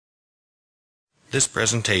This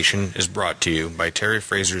presentation is brought to you by Terry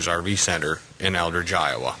Frazer's RV Center in Eldridge,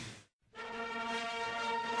 Iowa.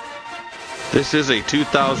 This is a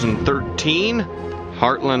 2013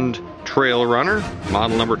 Heartland Trail Runner,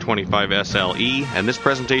 model number 25 SLE, and this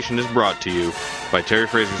presentation is brought to you by Terry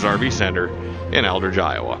Frazer's RV Center in Eldridge,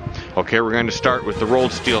 Iowa. Okay, we're going to start with the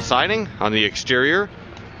rolled steel siding on the exterior.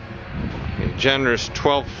 A generous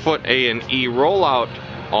 12-foot A&E rollout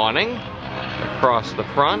awning across the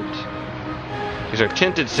front. These are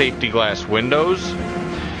tinted safety glass windows.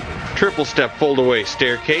 Triple step fold-away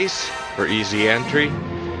staircase for easy entry.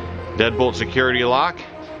 Deadbolt security lock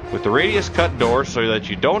with the radius cut door so that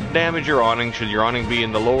you don't damage your awning should your awning be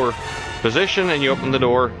in the lower position and you open the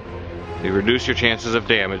door. You reduce your chances of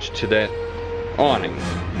damage to that awning.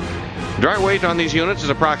 Dry weight on these units is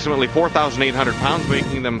approximately 4,800 pounds,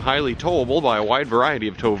 making them highly towable by a wide variety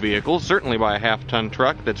of tow vehicles, certainly by a half-ton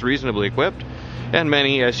truck that's reasonably equipped, and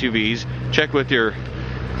many SUVs. Check with your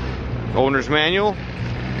owner's manual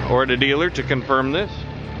or the dealer to confirm this.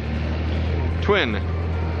 Twin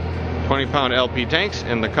 20-pound LP tanks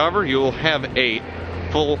in the cover. You will have a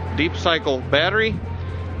full deep cycle battery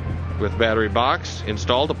with battery box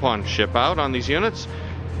installed upon ship out on these units.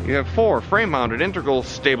 You have 4 frame-mounted integral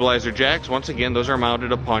stabilizer jacks. Once again, those are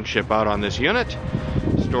mounted upon ship out on this unit.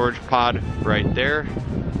 Storage pod right there.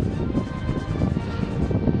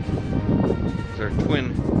 These are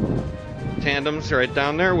twin tandems right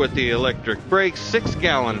down there with the electric brakes.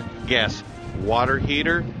 6-gallon gas water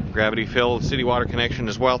heater, gravity filled city water connection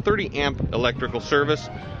as well. 30 amp electrical service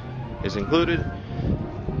is included.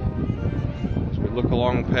 As we look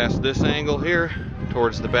along past this angle here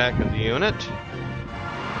towards the back of the unit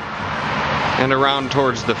and around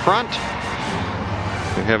towards the front,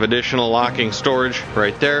 we have additional locking storage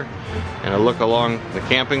right there, and a look along the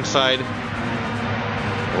camping side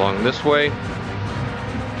along this way.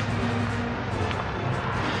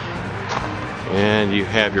 And you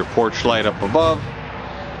have your porch light up above.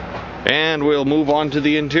 And we'll move on to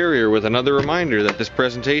the interior with another reminder that this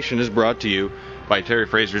presentation is brought to you by Terry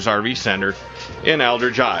Frazer's RV Center in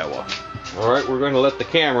Eldridge, Iowa. Alright, we're going to let the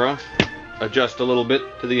camera adjust a little bit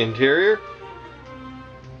to the interior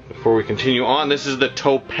before we continue on. This is the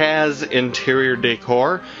Topaz interior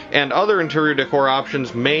decor, and other interior decor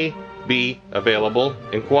options may be available.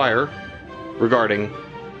 Inquire regarding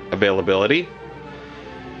availability.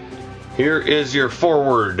 Here is your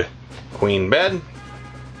forward queen bed,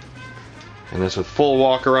 and this with full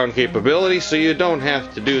walk around capability, so you don't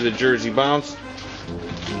have to do the Jersey bounce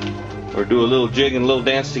or do a little jig and a little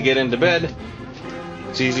dance to get into bed.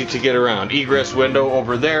 It's easy to get around. Egress window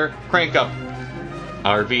over there, crank up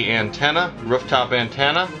RV antenna, rooftop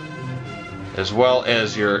antenna, as well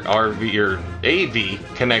as your AV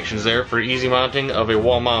connections there for easy mounting of a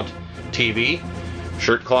wall mount TV.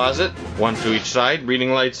 Shirt closet, one to each side, reading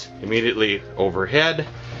lights immediately overhead.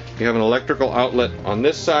 You have an electrical outlet on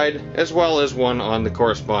this side as well as one on the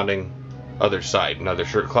corresponding other side. Another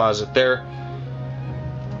shirt closet there.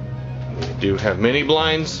 You do have mini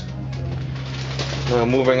blinds.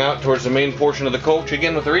 Moving out towards the main portion of the coach,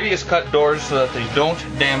 again with the radius cut doors so that they don't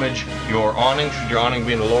damage your awning. Should your awning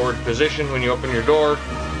be in a lowered position when you open your door,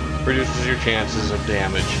 reduces your chances of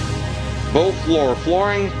damage. Both lower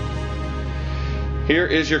flooring. Here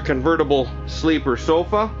is your convertible sleeper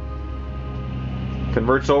sofa.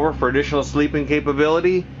 Converts over for additional sleeping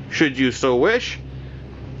capability, should you so wish.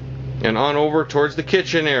 And on over towards the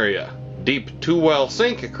kitchen area. Deep 2-well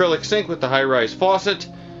sink, acrylic sink with the high-rise faucet.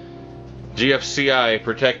 GFCI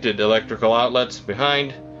protected electrical outlets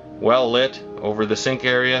behind, well lit over the sink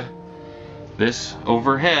area. This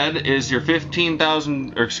overhead is your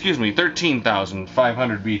 13,500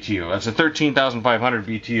 BTU. That's a 13,500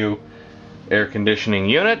 BTU air conditioning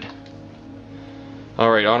unit.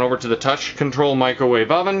 Alright, on over to the touch control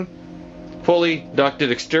microwave oven. Fully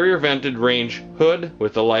ducted exterior vented range hood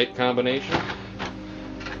with the light combination.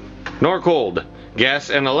 Norcold gas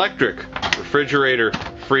and electric refrigerator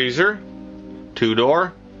freezer,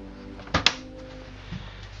 2-door.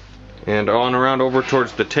 And on around over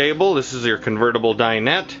towards the table, this is your convertible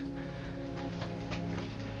dinette.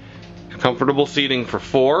 Comfortable seating for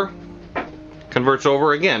 4. Converts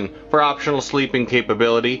over again for optional sleeping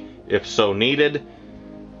capability if so needed.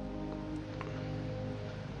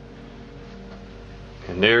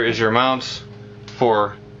 And there is your mounts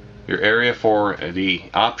for your area for the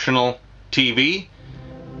optional TV.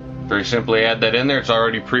 Very simply add that in there. It's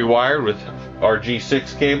already pre-wired with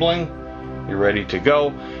RG6 cabling. You're ready to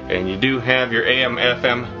go. And you do have your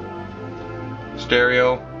AM/FM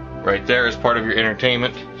stereo right there as part of your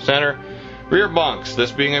entertainment center. Rear bunks,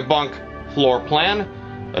 this being a bunk floor plan,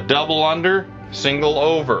 a double under, single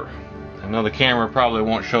over. I know the camera probably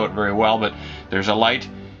won't show it very well, but there's a light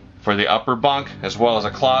for the upper bunk, as well as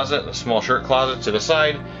a closet, a small shirt closet to the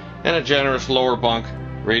side, and a generous lower bunk,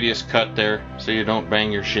 radius cut there so you don't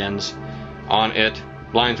bang your shins on it.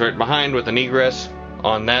 Blinds right behind with an egress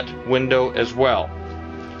on that window as well.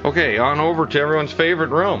 Okay, on over to everyone's favorite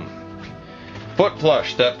room. Foot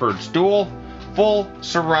plush Thetford stool, full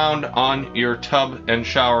surround on your tub and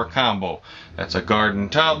shower combo. That's a garden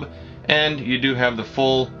tub, and you do have the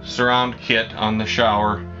full surround kit on the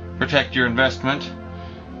shower. Protect your investment.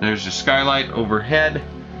 There's a skylight overhead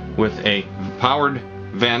with a powered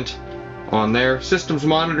vent on there. Systems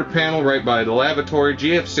monitor panel right by the lavatory.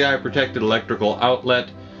 GFCI protected electrical outlet.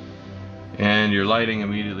 And your lighting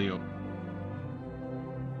immediately over.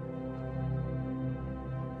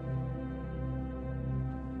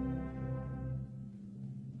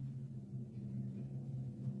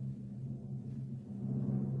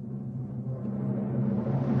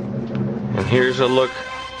 And here's a look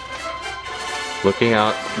looking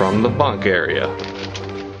out from the bunk area.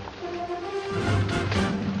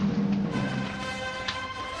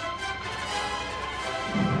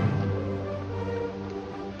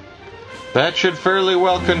 That should fairly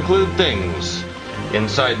well conclude things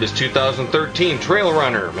inside this 2013 Trail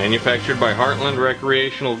Runner, manufactured by Heartland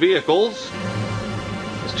Recreational Vehicles.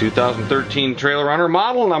 This 2013 Trail Runner,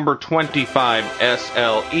 model number 25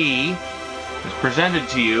 SLE, is presented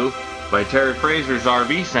to you by Terry Frazer's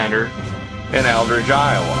RV Center in Eldridge,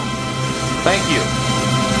 Iowa. Thank you.